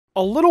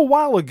A little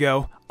while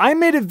ago, I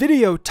made a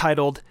video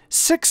titled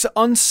 6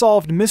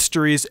 Unsolved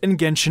Mysteries in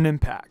Genshin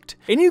Impact,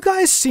 and you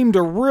guys seem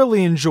to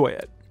really enjoy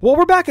it. Well,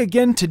 we're back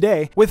again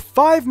today with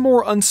 5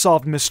 more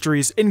unsolved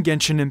mysteries in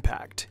Genshin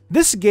Impact.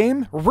 This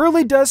game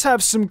really does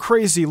have some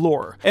crazy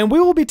lore, and we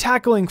will be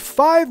tackling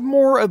 5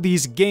 more of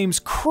these game's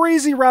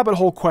crazy rabbit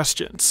hole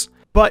questions.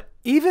 But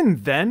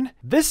even then,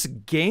 this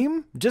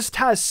game just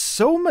has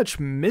so much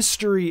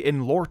mystery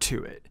and lore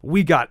to it.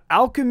 We got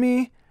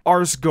alchemy,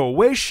 Ars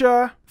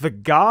Goetia, the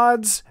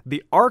gods,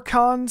 the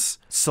archons,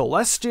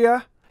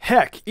 Celestia.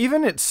 Heck,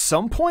 even at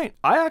some point,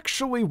 I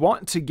actually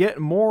want to get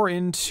more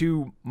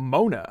into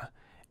Mona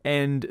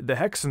and the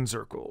Hexen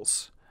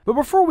Circles. But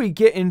before we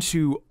get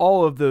into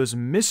all of those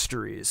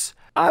mysteries,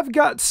 I've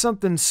got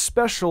something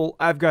special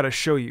I've got to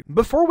show you.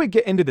 Before we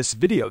get into this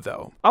video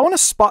though, I want to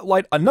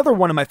spotlight another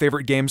one of my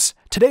favorite games,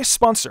 today's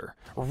sponsor,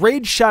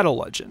 Raid Shadow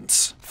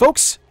Legends.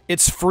 Folks,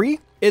 it's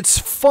free, it's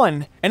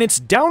fun, and it's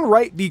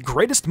downright the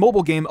greatest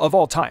mobile game of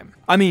all time.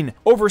 I mean,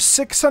 over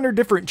 600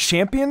 different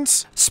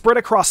champions spread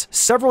across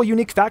several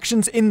unique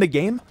factions in the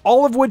game,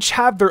 all of which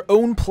have their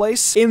own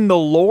place in the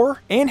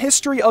lore and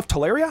history of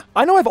Teleria.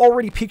 I know I've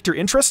already piqued your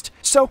interest,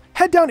 so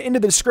head down into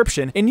the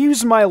description and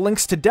use my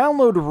links to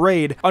download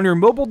Raid on your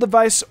mobile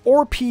device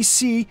or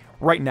PC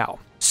right now.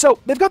 So,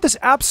 they've got this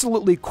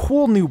absolutely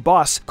cool new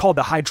boss called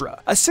the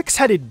Hydra, a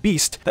 6-headed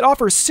beast that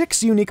offers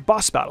 6 unique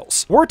boss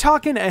battles. We're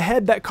talking a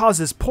head that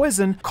causes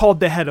poison, called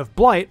the Head of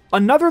Blight,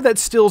 another that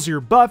steals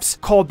your buffs,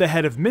 called the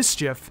Head of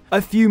Mischief,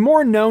 a few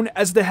more known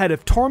as the Head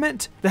of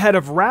Torment, the Head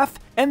of Wrath,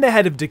 and the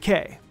Head of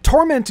Decay.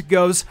 Torment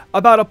goes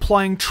about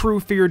applying true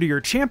fear to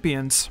your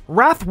champions.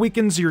 Wrath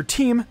weakens your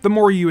team the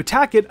more you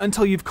attack it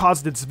until you've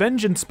caused its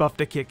vengeance buff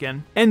to kick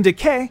in. And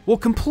Decay will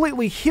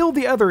completely heal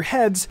the other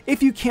heads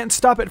if you can't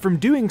stop it from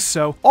doing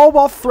so, all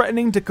while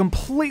threatening to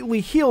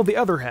completely heal the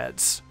other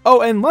heads. Oh,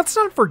 and let's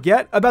not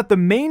forget about the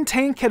main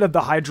tank head of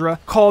the Hydra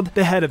called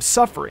the Head of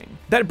Suffering,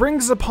 that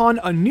brings upon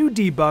a new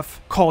debuff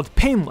called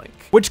Pain Link,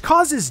 which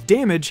causes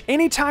damage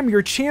anytime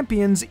your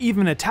champions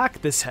even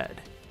attack this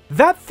head.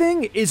 That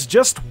thing is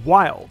just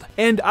wild,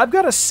 and I've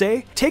gotta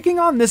say, taking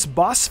on this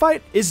boss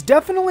fight is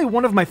definitely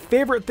one of my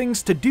favorite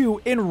things to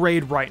do in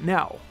Raid right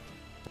now.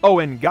 Oh,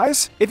 and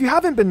guys, if you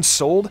haven't been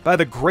sold by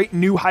the great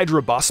new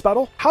Hydra boss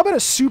battle, how about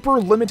a super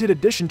limited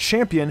edition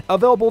champion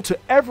available to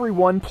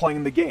everyone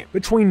playing the game?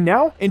 Between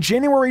now and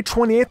January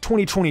 28th,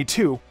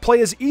 2022, play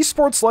as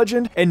esports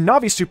legend and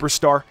Navi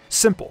superstar,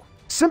 Simple.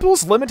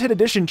 Simple's limited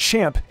edition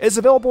champ is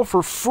available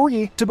for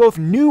free to both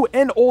new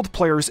and old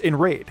players in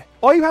Raid.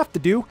 All you have to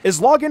do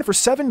is log in for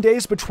 7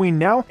 days between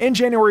now and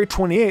January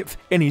 28th,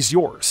 and he's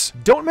yours.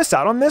 Don't miss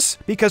out on this,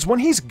 because when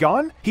he's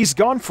gone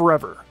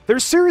forever.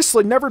 There's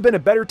seriously never been a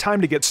better time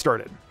to get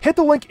started. Hit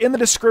the link in the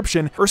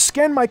description or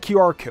scan my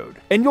QR code,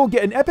 and you'll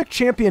get an epic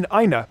champion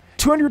Aina,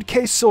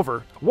 200k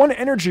silver, 1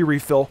 energy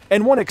refill,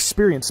 and 1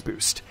 experience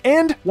boost,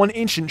 and 1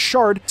 ancient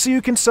shard so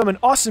you can summon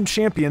awesome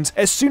champions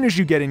as soon as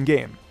you get in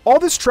game. All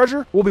this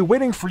treasure will be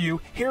waiting for you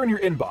here in your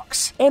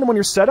inbox. And when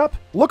you're set up,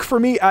 look for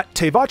me at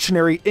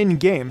Teyvationary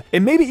in-game,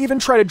 and maybe even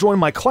try to join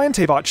my clan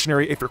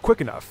Teyvationary if you're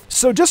quick enough.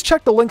 So just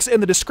check the links in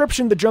the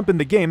description to jump in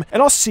the game,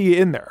 and I'll see you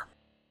in there.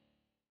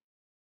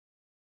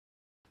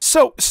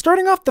 So,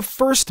 starting off the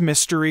first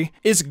mystery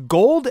is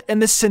Gold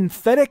and the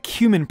Synthetic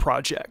Human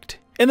Project.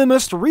 In the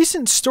most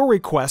recent story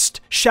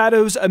quest,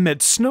 Shadows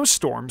Amid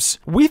Snowstorms,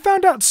 we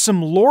found out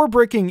some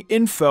lore-breaking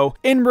info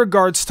in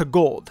regards to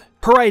Gold,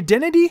 her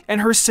identity,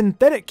 and her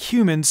synthetic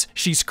humans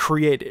she's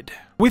created.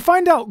 We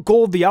find out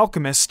Gold the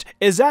Alchemist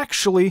is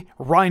actually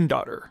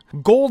Rhine-daughter,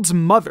 Gold's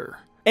mother,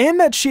 and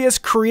that she has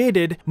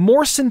created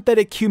more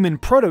synthetic human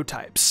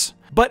prototypes.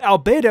 But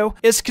Albedo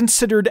is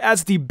considered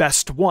as the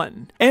best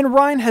one, and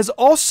Rhine has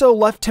also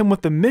left him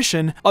with the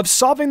mission of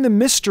solving the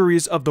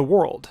mysteries of the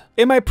world.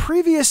 In my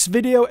previous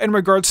video in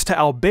regards to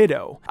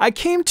Albedo, I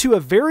came to a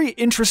very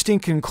interesting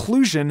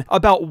conclusion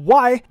about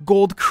why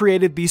Gold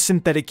created these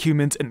synthetic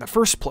humans in the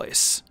first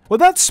place.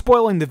 Without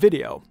spoiling the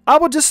video, I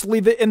will just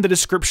leave it in the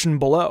description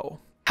below.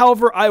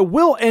 However, I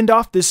will end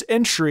off this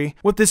entry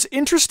with this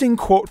interesting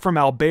quote from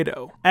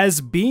Albedo.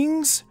 As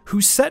beings who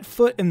set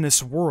foot in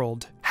this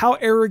world, how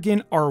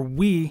arrogant are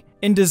we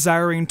in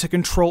desiring to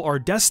control our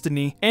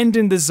destiny and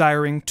in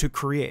desiring to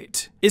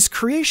create? Is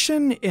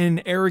creation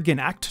an arrogant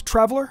act,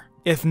 traveler?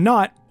 If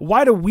not,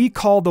 why do we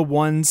call the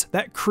ones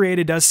that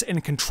created us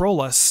and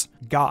control us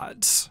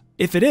gods?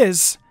 If it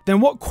is,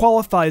 then what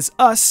qualifies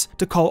us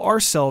to call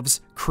ourselves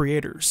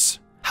creators?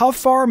 How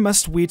far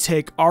must we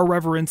take our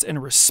reverence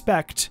and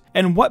respect,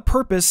 and what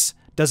purpose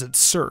does it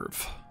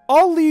serve?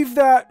 I'll leave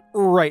that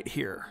right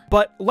here,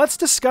 but let's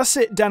discuss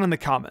it down in the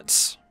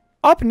comments.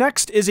 Up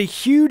next is a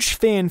huge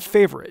fan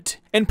favorite,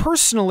 and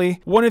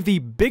personally, one of the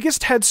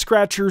biggest head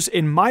scratchers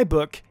in my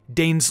book,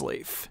 Dane's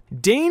Leaf.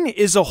 Dane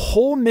is a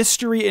whole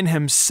mystery in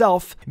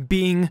himself,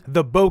 being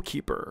the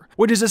Bowkeeper,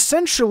 which is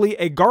essentially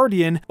a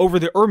guardian over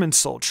the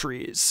Irminsul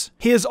trees.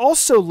 He is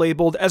also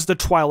labeled as the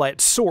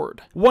Twilight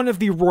Sword, one of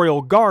the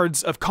royal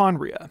guards of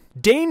Conria.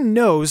 Dane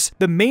knows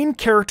the main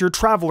character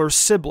Traveler's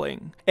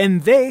sibling,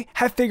 and they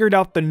have figured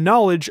out the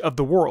knowledge of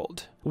the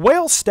world.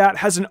 Whalestat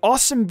has an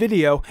awesome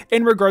video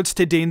in regards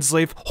to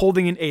Daneslave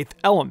holding an 8th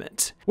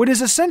element, which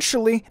is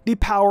essentially the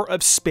power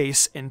of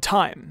space and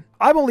time.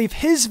 I will leave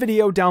his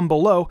video down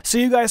below so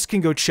you guys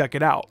can go check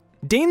it out.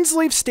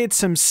 Daneslave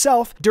states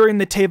himself during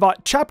the Teyvat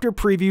chapter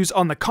previews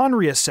on the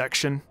Conria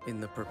section,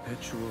 "In the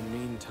perpetual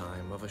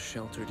meantime of a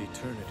sheltered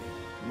eternity,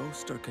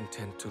 most are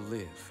content to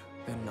live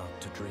and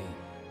not to dream.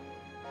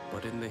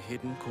 But in the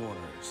hidden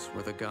corners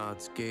where the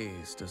god's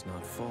gaze does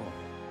not fall,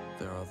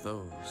 there are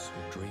those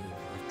who dream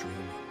of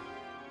dreaming.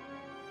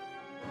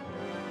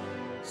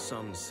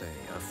 Some say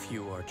a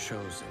few are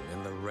chosen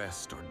and the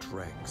rest are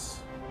dregs.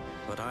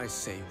 But I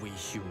say we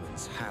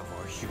humans have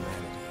our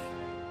humanity.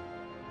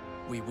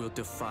 We will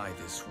defy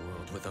this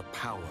world with a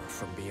power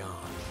from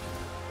beyond.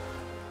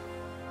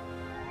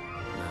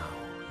 Now,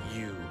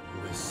 you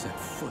who has set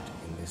foot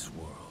in this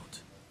world."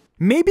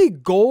 Maybe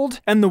gold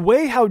and the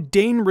way how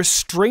Dane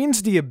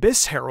restrains the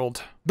Abyss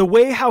Herald, the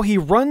way how he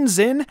runs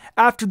in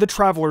after the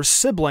Traveler's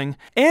sibling,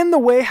 and the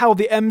way how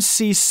the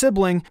MC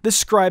sibling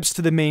describes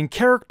to the main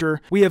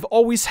character, "We have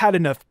always had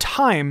enough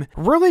time,"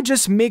 really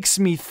just makes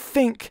me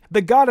think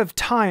the God of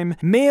Time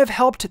may have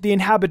helped the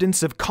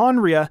inhabitants of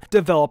Conria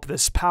develop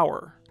this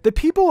power. The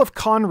people of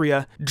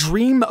Conria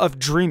dream of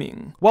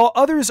dreaming, while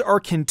others are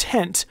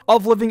content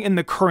of living in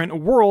the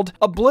current world,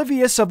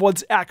 oblivious of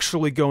what's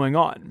actually going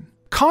on.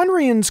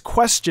 Conrians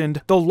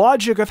questioned the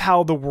logic of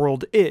how the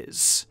world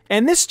is,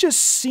 and this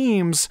just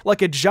seems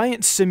like a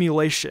giant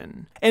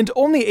simulation, and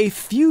only a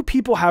few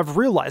people have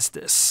realized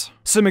this.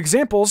 Some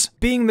examples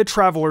being the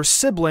Traveler's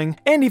sibling,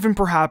 and even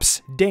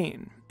perhaps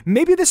Dane.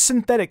 Maybe the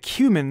synthetic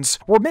humans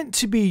were meant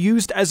to be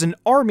used as an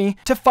army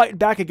to fight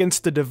back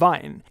against the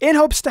Divine, in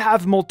hopes to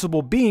have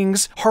multiple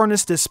beings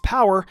harness this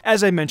power,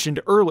 as I mentioned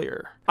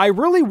earlier. I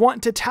really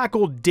want to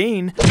tackle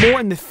Dane more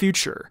in the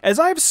future, as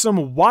I have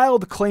some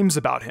wild claims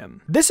about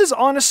him. This is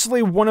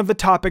honestly one of the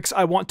topics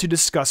I want to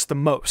discuss the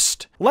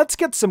most. Let's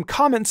get some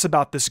comments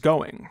about this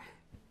going.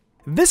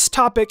 This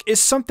topic is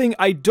something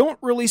I don't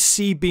really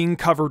see being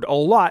covered a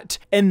lot,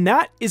 and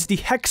that is the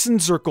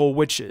Hexenzirkel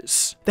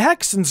witches. The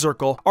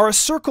Hexenzirkel are a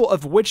circle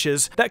of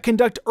witches that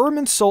conduct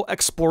Irminsul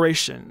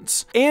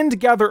explorations, and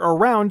gather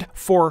around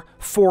for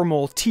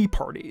formal tea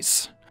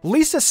parties.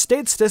 Lisa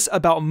states this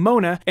about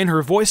Mona in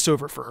her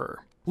voiceover for her.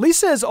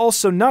 Lisa is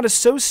also not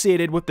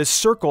associated with this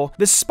circle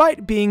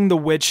despite being the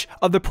Witch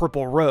of the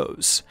Purple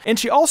Rose, and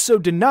she also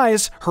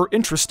denies her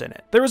interest in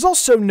it. There is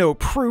also no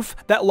proof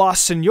that La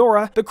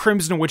Senora, the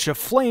Crimson Witch of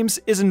Flames,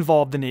 is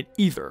involved in it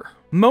either.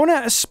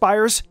 Mona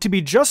aspires to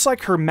be just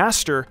like her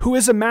master, who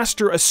is a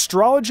master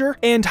astrologer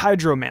and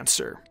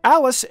hydromancer.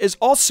 Alice is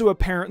also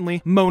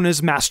apparently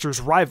Mona's master's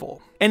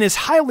rival, and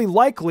is highly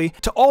likely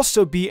to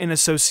also be in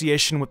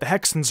association with the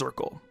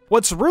Hexenzirkel.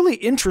 What's really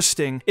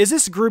interesting is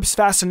this group's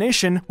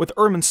fascination with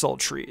Irminsul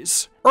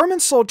trees.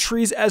 Irminsul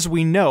trees, as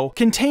we know,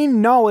 contain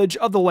knowledge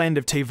of the land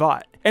of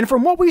Teyvat. And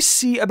from what we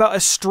see about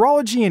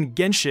astrology in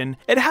Genshin,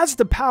 it has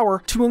the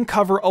power to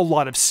uncover a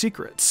lot of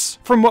secrets.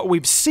 From what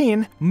we've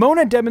seen,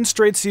 Mona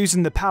demonstrates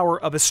using the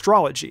power of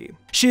astrology.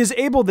 She is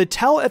able to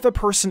tell if a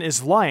person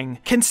is lying,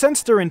 can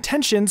sense their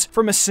intentions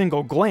from a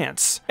single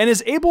glance, and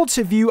is able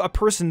to view a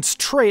person's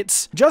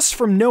traits just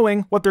from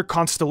knowing what their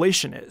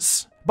constellation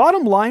is.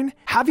 Bottom line,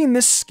 having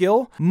this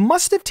skill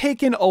must have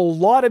taken a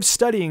lot of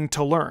studying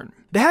to learn.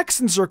 The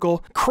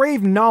Hexenzirkel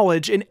crave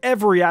knowledge in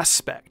every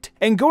aspect,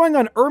 and going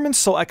on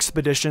Irminsul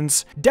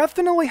expeditions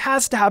definitely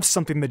has to have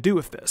something to do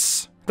with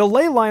this. The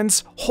ley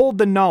lines hold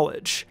the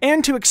knowledge,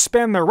 and to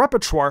expand their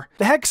repertoire,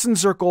 the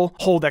Hexenzirkel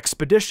hold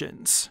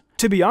expeditions.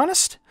 To be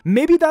honest,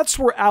 maybe that's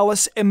where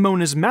Alice and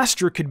Mona's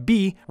master could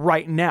be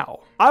right now.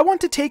 I want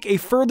to take a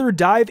further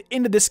dive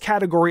into this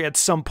category at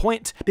some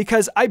point,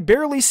 because I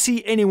barely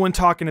see anyone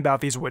talking about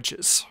these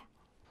witches.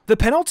 The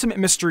penultimate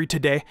mystery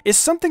today is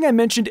something I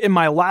mentioned in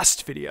my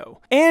last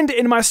video, and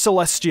in my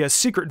Celestia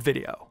secret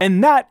video,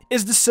 and that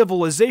is the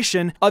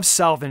civilization of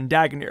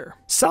Salvandagnir.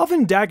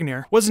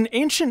 Salvandagnir was an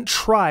ancient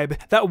tribe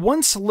that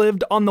once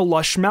lived on the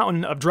lush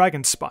mountain of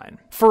Dragonspine.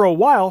 For a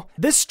while,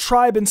 this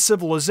tribe and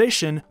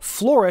civilization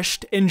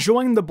flourished,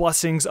 enjoying the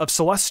blessings of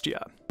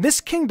Celestia.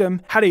 This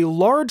kingdom had a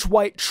large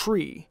white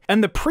tree,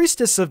 and the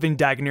priestess of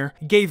Vindagnir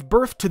gave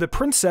birth to the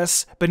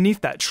princess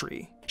beneath that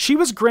tree. She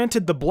was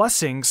granted the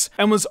blessings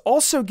and was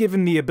also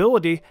given the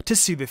ability to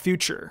see the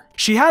future.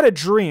 She had a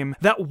dream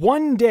that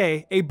one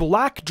day a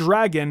black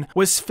dragon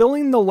was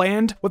filling the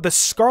land with a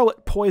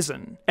scarlet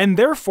poison, and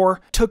therefore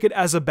took it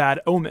as a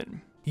bad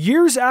omen.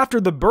 Years after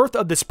the birth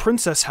of this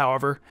princess,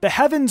 however, the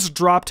heavens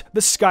dropped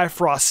the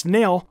Skyfrost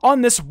nail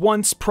on this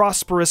once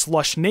prosperous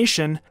lush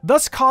nation,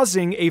 thus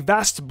causing a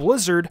vast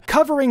blizzard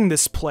covering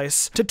this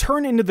place to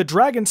turn into the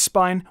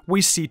Dragonspine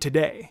we see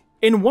today.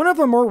 In one of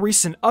the more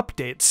recent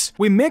updates,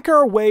 we make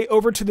our way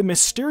over to the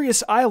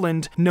mysterious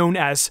island known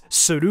as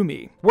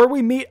Surumi, where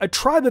we meet a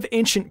tribe of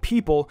ancient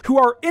people who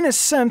are in a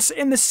sense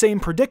in the same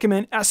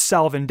predicament as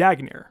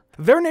Salvandagnir.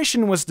 Their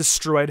nation was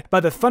destroyed by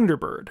the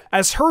Thunderbird,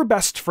 as her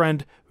best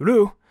friend,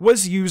 Ru,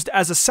 was used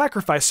as a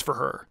sacrifice for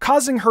her,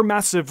 causing her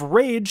massive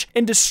rage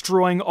and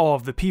destroying all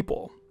of the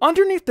people.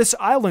 Underneath this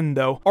island,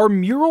 though, are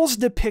murals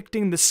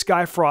depicting the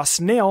Skyfrost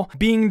nail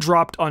being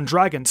dropped on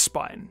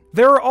Dragonspine.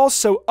 There are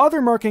also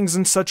other markings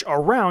and such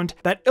around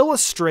that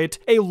illustrate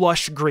a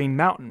lush green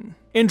mountain.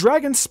 In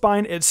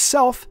Dragonspine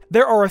itself,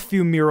 there are a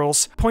few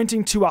murals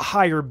pointing to a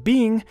higher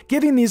being,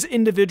 giving these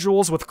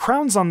individuals with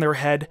crowns on their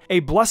head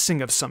a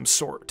blessing of some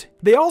sort.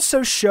 They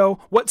also show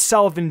what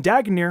Salvin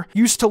Dagnir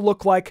used to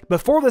look like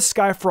before the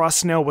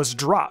Skyfrost nail was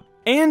dropped.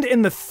 And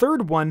in the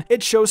third one,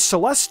 it shows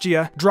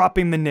Celestia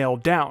dropping the nail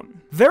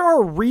down. There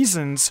are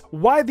reasons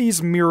why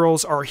these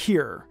murals are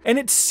here, and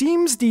it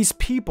seems these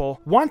people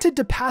wanted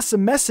to pass a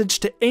message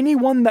to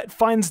anyone that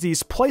finds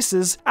these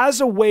places as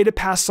a way to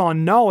pass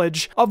on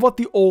knowledge of what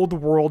the old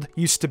world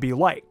used to be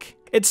like.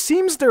 It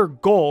seems their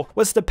goal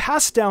was to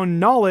pass down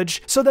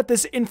knowledge so that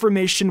this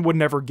information would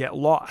never get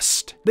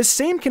lost. The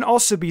same can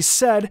also be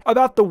said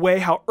about the way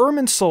how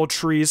Irminsul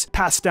trees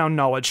pass down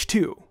knowledge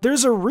too.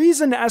 There's a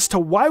reason as to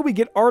why we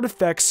get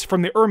artifacts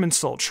from the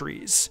Irminsul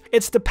trees.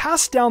 It's to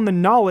pass down the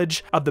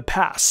knowledge of the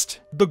past.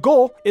 The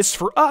goal is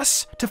for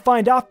us to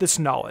find out this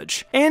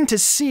knowledge, and to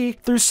see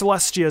through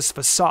Celestia's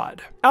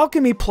facade.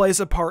 Alchemy plays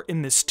a part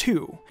in this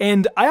too,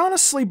 and I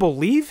honestly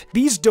believe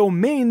these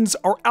domains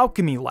are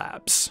alchemy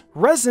labs.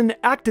 Resin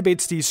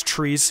activates these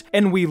trees,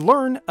 and we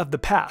learn of the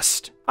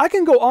past. I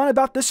can go on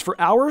about this for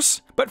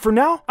hours, but for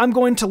now, I'm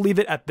going to leave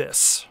it at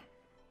this.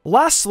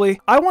 Lastly,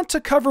 I want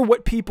to cover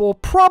what people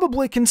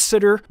probably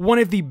consider one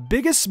of the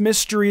biggest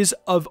mysteries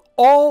of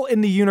all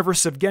in the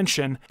universe of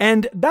Genshin,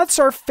 and that's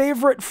our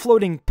favorite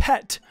floating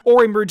pet,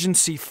 or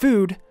emergency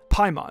food,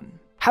 Paimon.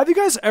 Have you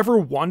guys ever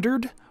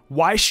wondered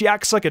why she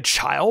acts like a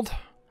child?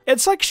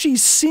 It's like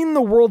she's seen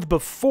the world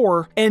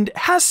before and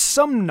has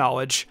some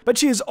knowledge, but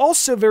she is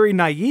also very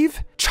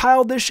naive,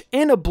 childish,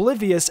 and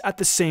oblivious at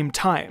the same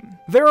time.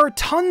 There are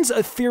tons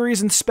of theories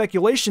and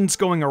speculations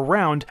going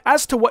around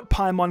as to what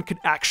Paimon could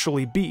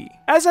actually be.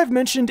 As I've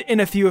mentioned in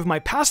a few of my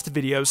past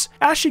videos,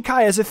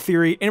 Ashikai has a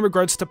theory in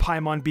regards to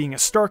Paimon being a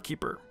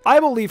Starkeeper. I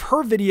will leave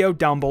her video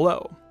down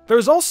below.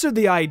 There's also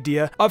the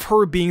idea of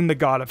her being the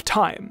god of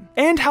time,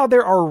 and how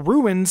there are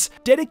ruins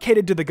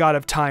dedicated to the god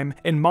of time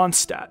in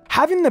Mondstadt.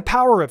 Having the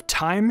power of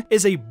time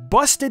is a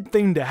busted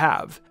thing to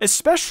have,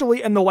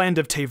 especially in the land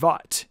of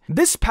Teyvat.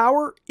 This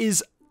power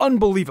is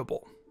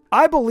unbelievable.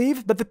 I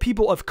believe that the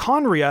people of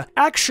Conria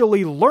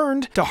actually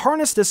learned to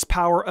harness this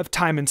power of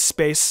time and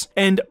space,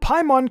 and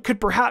Paimon could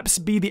perhaps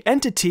be the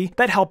entity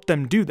that helped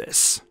them do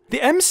this.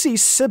 The MC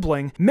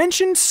sibling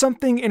mentioned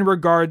something in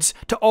regards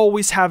to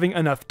always having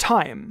enough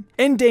time,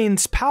 and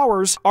Dane's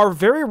powers are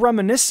very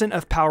reminiscent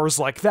of powers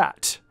like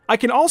that. I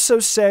can also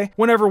say,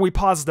 whenever we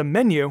pause the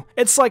menu,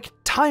 it's like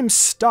time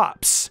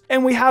stops,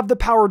 and we have the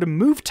power to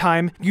move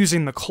time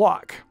using the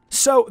clock.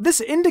 So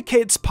this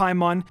indicates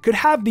Paimon could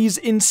have these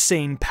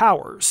insane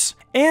powers,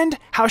 and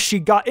how she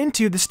got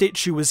into the state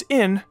she was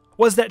in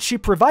was that she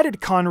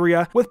provided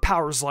Conria with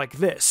powers like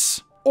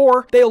this.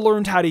 Or they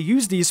learned how to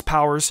use these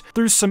powers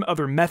through some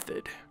other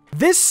method.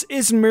 This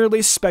is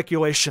merely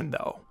speculation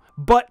though,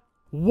 but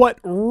what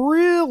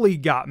really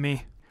got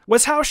me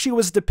was how she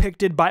was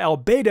depicted by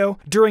Albedo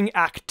during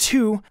Act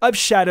 2 of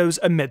Shadows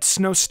Amid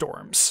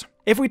Snowstorms.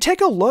 If we take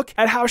a look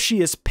at how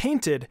she is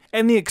painted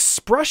and the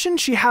expression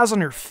she has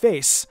on her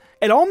face,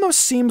 it almost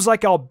seems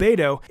like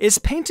Albedo is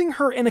painting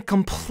her in a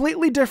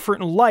completely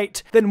different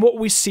light than what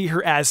we see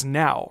her as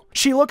now.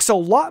 She looks a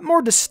lot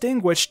more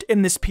distinguished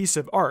in this piece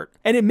of art,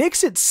 and it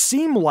makes it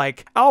seem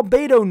like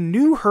Albedo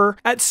knew her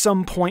at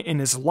some point in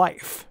his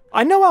life.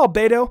 I know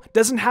Albedo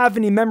doesn't have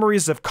any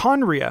memories of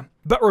Conria,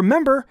 but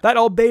remember that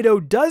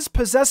Albedo does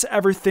possess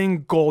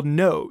everything Gold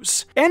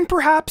knows, and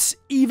perhaps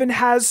even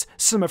has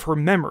some of her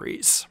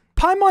memories.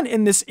 Paimon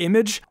in this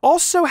image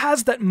also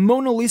has that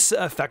Mona Lisa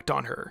effect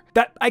on her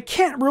that I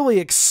can't really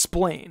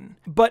explain,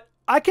 but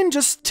I can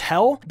just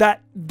tell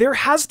that there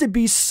has to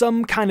be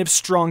some kind of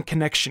strong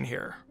connection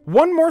here.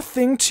 One more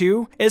thing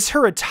too is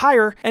her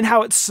attire and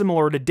how it's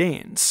similar to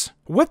Dane's.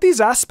 With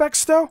these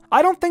aspects though,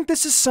 I don't think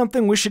this is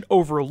something we should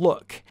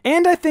overlook,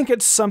 and I think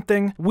it's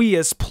something we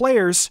as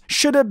players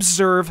should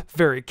observe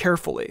very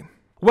carefully.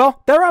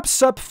 Well, that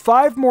wraps up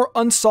 5 more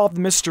unsolved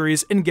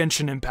mysteries in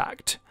Genshin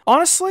Impact.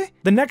 Honestly,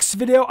 the next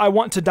video I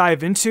want to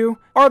dive into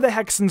are the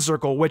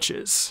Hexenzirkel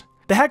Witches.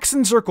 The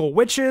Hexenzirkel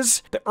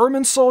Witches, the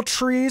Irminsul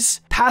trees,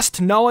 past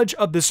knowledge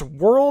of this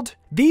world,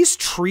 these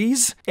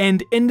trees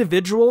and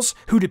individuals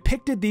who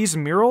depicted these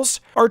murals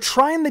are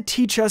trying to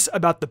teach us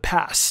about the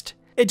past.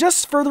 It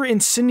just further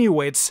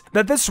insinuates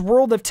that this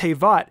world of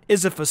Teyvat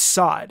is a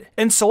facade,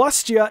 and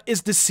Celestia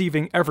is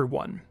deceiving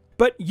everyone.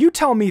 But you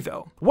tell me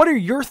though, what are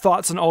your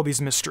thoughts on all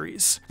these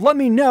mysteries? Let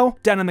me know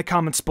down in the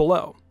comments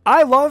below.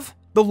 I love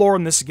the lore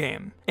in this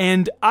game,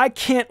 and I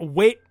can't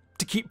wait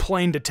to keep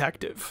playing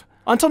detective.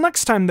 Until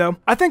next time though,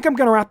 I think I'm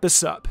gonna wrap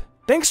this up.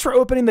 Thanks for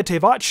opening the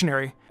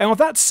Teyvationary, and with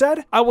that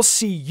said, I will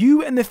see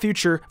you in the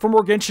future for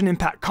more Genshin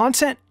Impact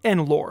content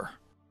and lore.